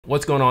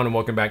What's going on and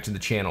welcome back to the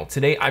channel.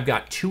 Today I've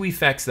got two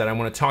effects that I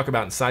want to talk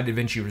about inside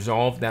DaVinci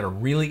Resolve that are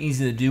really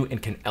easy to do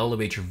and can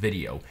elevate your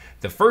video.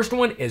 The first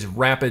one is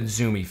rapid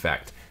zoom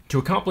effect. To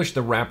accomplish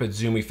the rapid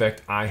zoom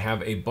effect, I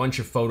have a bunch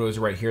of photos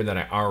right here that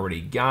I already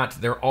got.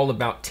 They're all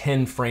about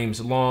 10 frames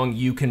long.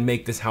 You can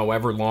make this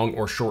however long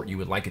or short you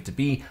would like it to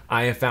be.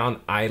 I have found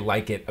I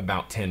like it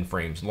about 10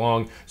 frames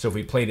long. So if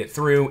we played it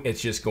through,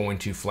 it's just going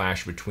to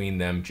flash between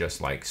them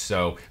just like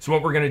so. So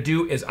what we're gonna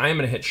do is I am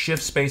gonna hit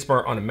Shift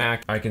Spacebar on a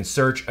Mac. I can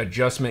search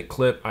adjustment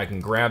clip. I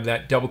can grab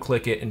that, double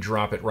click it and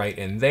drop it right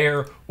in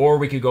there. Or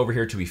we could go over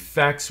here to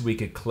effects. We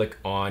could click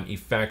on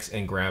effects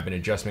and grab an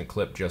adjustment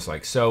clip just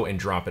like so and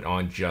drop it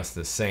on just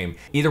the same.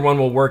 Either one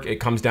will work. It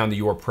comes down to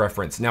your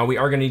preference. Now we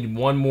are going to need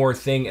one more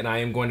thing, and I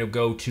am going to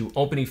go to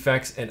open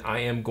effects and I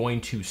am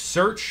going to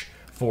search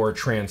for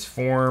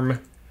transform.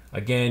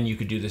 Again, you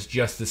could do this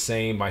just the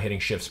same by hitting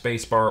Shift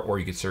Spacebar, or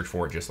you could search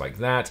for it just like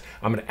that.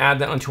 I'm going to add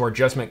that onto our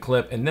adjustment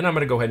clip, and then I'm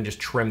going to go ahead and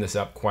just trim this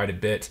up quite a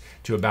bit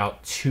to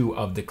about 2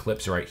 of the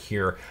clips right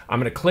here.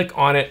 I'm going to click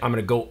on it. I'm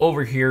going to go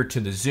over here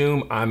to the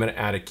zoom. I'm going to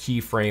add a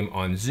keyframe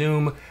on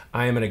zoom.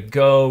 I am going to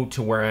go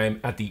to where I'm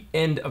at the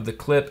end of the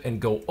clip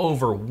and go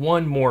over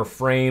one more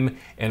frame,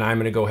 and I'm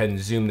going to go ahead and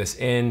zoom this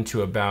in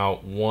to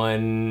about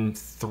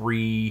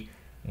 1.3,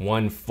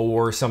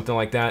 1.4, something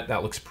like that.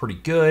 That looks pretty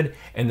good.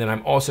 And then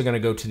I'm also going to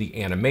go to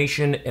the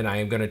animation and I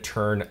am going to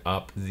turn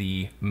up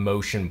the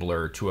motion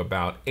blur to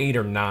about 8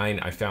 or 9.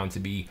 I found to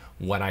be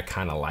what I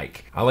kind of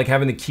like. I like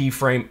having the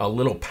keyframe a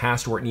little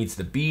past where it needs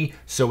to be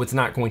so it's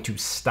not going to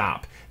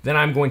stop. Then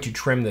I'm going to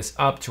trim this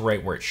up to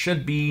right where it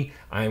should be.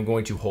 I am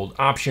going to hold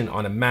Option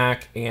on a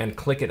Mac and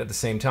click it at the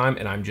same time,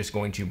 and I'm just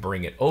going to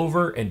bring it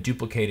over and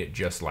duplicate it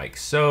just like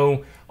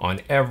so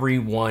on every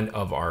one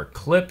of our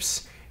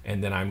clips.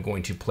 And then I'm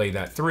going to play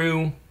that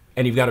through.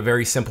 And you've got a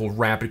very simple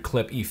rapid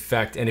clip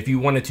effect. And if you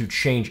wanted to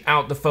change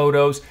out the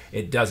photos,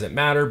 it doesn't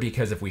matter,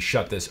 because if we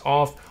shut this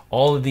off,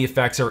 all of the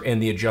effects are in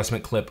the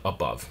adjustment clip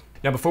above.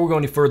 Now, before we go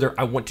any further,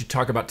 I want to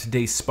talk about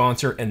today's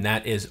sponsor, and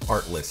that is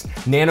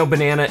Artlist. Nano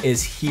Banana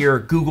is here.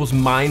 Google's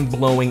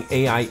mind-blowing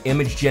AI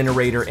image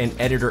generator and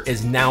editor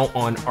is now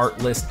on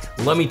Artlist.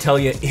 Let me tell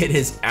you, it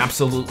is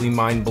absolutely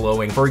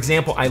mind-blowing. For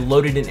example, I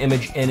loaded an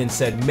image in and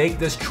said, make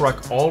this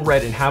truck all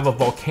red and have a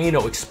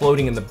volcano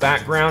exploding in the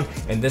background,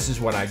 and this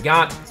is what I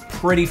got.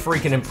 Pretty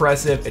freaking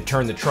impressive. It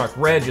turned the truck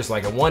red just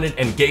like I wanted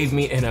and gave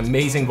me an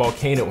amazing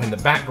volcano in the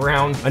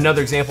background.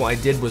 Another example I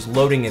did was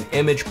loading an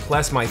image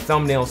plus my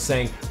thumbnail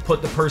saying,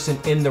 put the person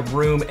in the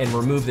room and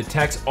remove the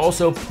text.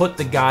 Also put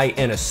the guy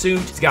in a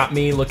suit. It's got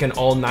me looking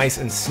all nice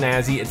and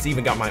snazzy. It's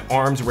even got my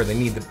arms where they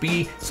need to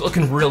be. It's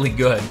looking really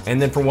good. And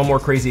then for one more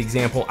crazy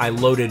example, I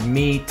loaded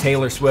me,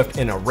 Taylor Swift,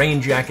 in a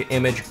rain jacket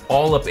image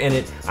all up in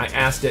it. I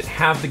asked it,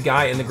 have the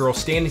guy and the girl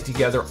standing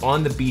together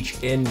on the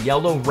beach in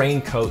yellow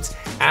raincoats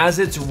as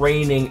it's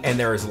raining and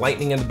there is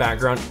lightning in the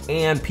background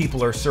and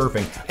people are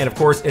surfing. And of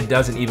course, it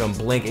doesn't even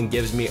blink and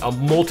gives me a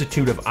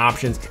multitude of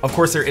options. Of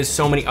course, there is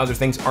so many other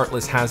things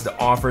Artlist has to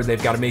offer.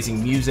 They've got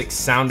amazing music,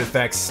 sound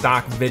effects,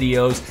 stock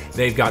videos.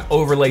 They've got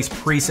overlays,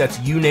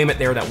 presets, you name it.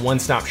 They're that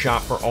one-stop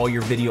shop for all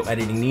your video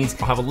editing needs.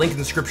 I'll have a link in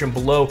the description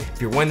below.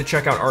 If you're wanting to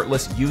check out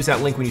Artlist, use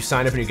that link when you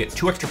sign up and you get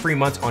 2 extra free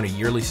months on a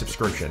yearly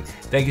subscription.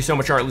 Thank you so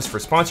much, Artlist, for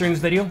sponsoring this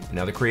video and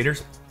other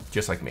creators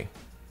just like me.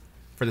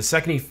 For the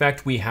second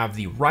effect, we have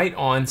the write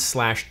on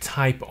 /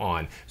 type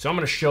on. So I'm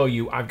going to show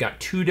you, I've got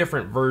 2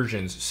 different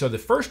versions. So the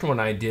first one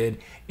I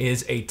did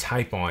is a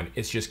type on.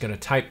 It's just going to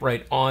type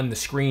right on the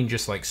screen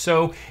just like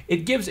so.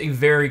 It gives a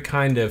very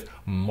kind of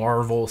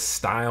Marvel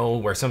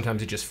style where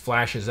sometimes it just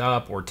flashes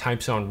up or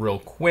types on real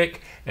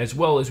quick, as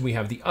well as we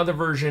have the other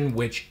version,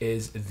 which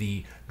is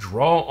the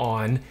draw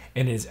on,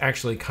 and it is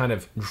actually kind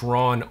of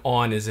drawn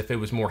on as if it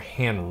was more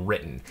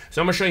handwritten.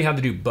 So I'm gonna show you how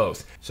to do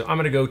both. So I'm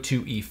gonna go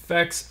to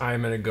effects,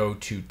 I'm gonna go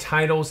to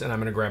titles, and I'm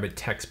gonna grab a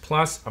text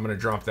plus. I'm gonna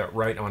drop that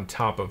right on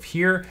top of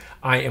here.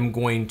 I am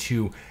going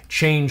to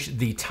change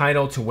the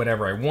title to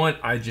whatever I want.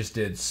 I just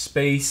did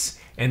space,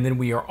 and then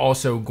we are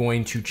also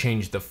going to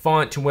change the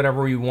font to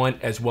whatever we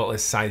want, as well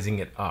as sizing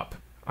it up.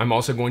 I'm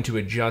also going to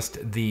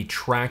adjust the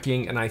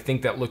tracking, and I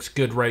think that looks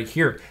good right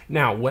here.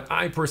 Now, what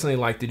I personally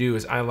like to do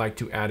is I like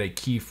to add a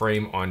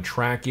keyframe on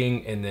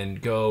tracking and then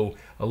go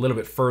a little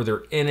bit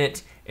further in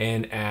it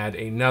and add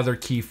another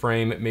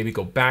keyframe, maybe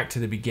go back to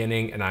the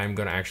beginning, and I'm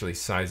gonna actually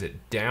size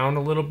it down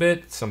a little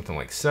bit, something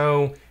like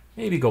so.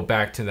 Maybe go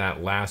back to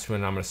that last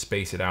one. I'm gonna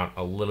space it out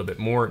a little bit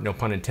more, no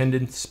pun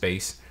intended,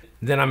 space.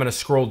 Then I'm gonna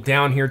scroll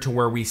down here to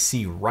where we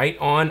see write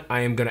on.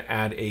 I am gonna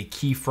add a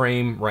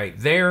keyframe right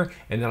there,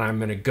 and then I'm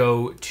gonna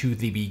go to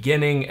the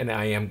beginning and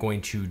I am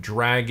going to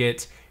drag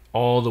it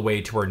all the way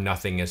to where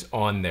nothing is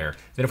on there.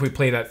 Then if we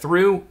play that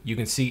through, you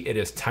can see it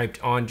is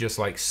typed on just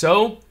like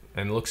so,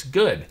 and it looks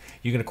good.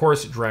 You can of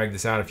course drag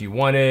this out if you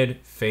wanted,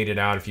 fade it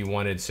out if you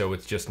wanted, so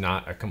it's just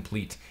not a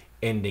complete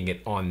ending it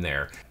on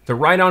there. The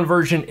write on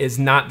version is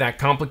not that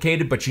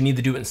complicated, but you need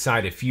to do it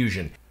inside of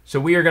Fusion. So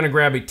we are gonna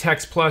grab a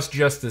text plus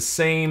just the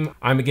same.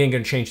 I'm again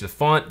gonna change the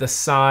font, the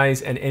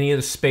size, and any of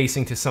the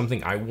spacing to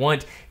something I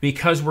want.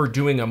 Because we're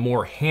doing a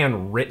more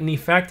handwritten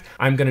effect,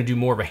 I'm gonna do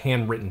more of a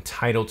handwritten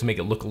title to make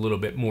it look a little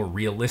bit more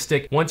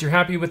realistic. Once you're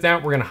happy with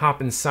that, we're gonna hop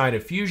inside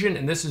of Fusion,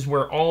 and this is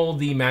where all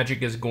the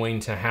magic is going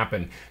to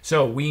happen.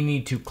 So we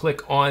need to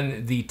click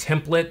on the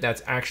template,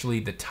 that's actually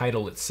the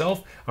title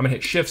itself. I'm gonna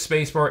hit Shift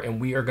Spacebar, and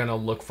we are gonna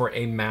look for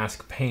a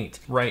mask paint.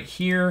 Right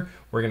here,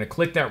 we're gonna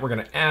click that, we're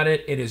gonna add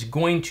it. It is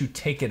going to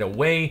take it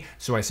away.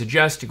 So I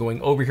suggest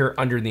going over here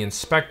under the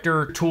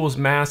inspector, tools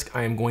mask,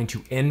 I am going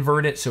to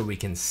invert it so we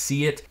can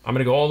see it. I'm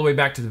gonna go all the way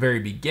back to the very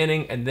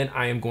beginning, and then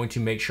I am going to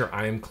make sure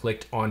I am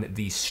clicked on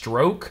the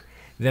stroke.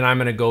 Then I'm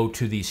gonna go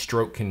to the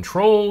stroke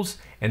controls,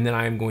 and then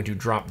I am going to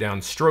drop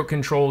down stroke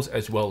controls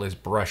as well as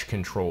brush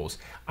controls.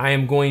 I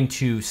am going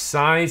to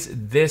size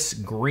this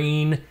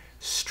green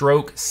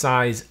stroke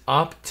size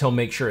up till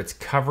make sure it's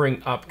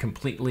covering up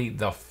completely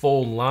the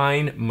full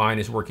line. Mine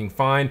is working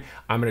fine.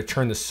 I'm gonna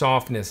turn the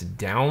softness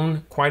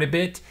down quite a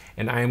bit,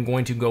 and I am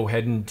going to go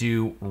ahead and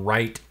do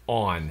right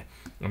on.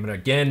 I'm gonna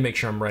again make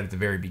sure I'm right at the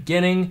very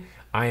beginning.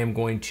 I am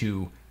going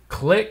to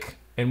click,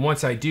 and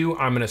once I do,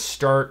 I'm gonna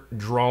start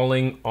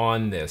drawing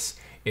on this.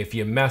 If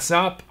you mess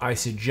up, I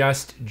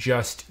suggest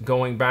just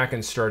going back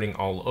and starting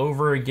all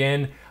over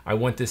again. I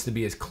want this to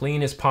be as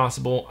clean as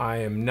possible. I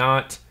am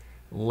not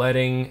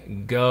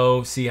letting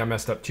go. See, I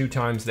messed up 2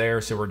 times there,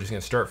 so we're just gonna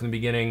start from the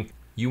beginning.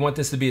 You want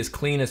this to be as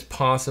clean as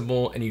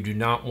possible, and you do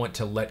not want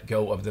to let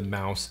go of the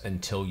mouse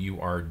until you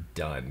are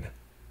done.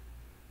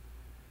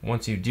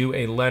 Once you do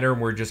a letter,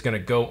 we're just gonna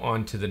go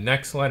on to the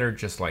next letter,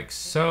 just like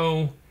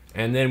so.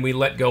 And then we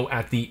let go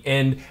at the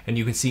end, and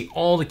you can see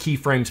all the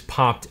keyframes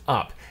popped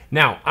up.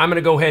 Now, I'm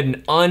gonna go ahead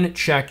and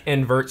uncheck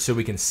invert so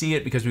we can see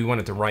it, because we want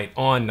it to write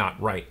on, not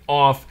write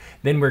off.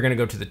 Then we're gonna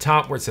go to the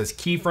top where it says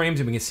keyframes,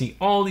 and we can see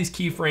all these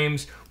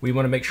keyframes. We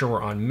wanna make sure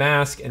we're on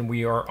mask, and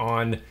we are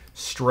on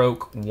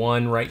stroke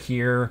 1 right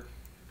here.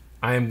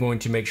 I am going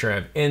to make sure I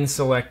have N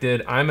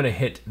selected. I'm gonna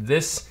hit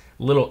this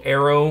little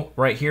arrow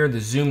right here, the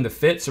zoom to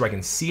fit, so I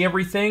can see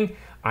everything.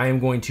 I am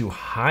going to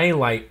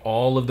highlight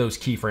all of those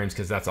keyframes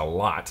because that's a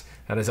lot.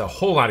 That is a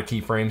whole lot of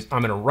keyframes.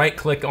 I'm gonna right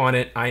click on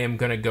it. I am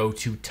gonna go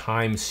to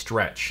time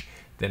stretch.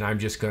 Then I'm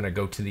just gonna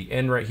go to the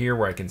end right here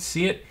where I can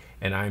see it,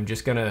 and I'm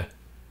just gonna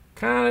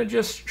kind of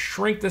just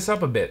shrink this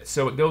up a bit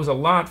so it goes a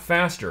lot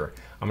faster.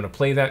 I'm gonna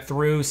play that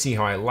through, see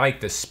how I like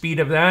the speed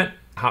of that.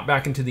 Hop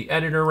back into the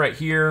editor right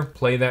here,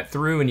 play that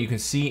through, and you can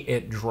see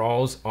it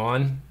draws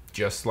on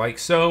just like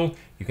so.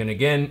 You can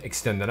again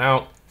extend that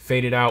out,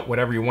 fade it out,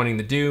 whatever you're wanting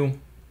to do,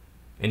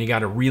 and you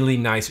got a really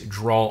nice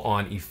draw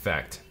on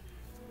effect.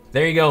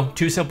 There you go,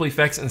 2 simple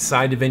effects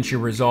inside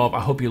DaVinci Resolve. I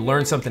hope you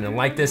learned something and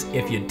liked this.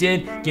 If you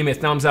did, give me a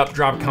thumbs up,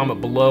 drop a comment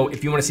below.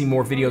 If you wanna see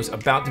more videos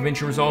about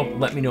DaVinci Resolve,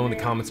 let me know in the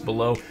comments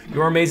below.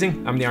 You're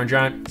amazing, I'm the Iron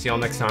Giant. See y'all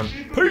next time,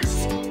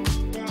 peace.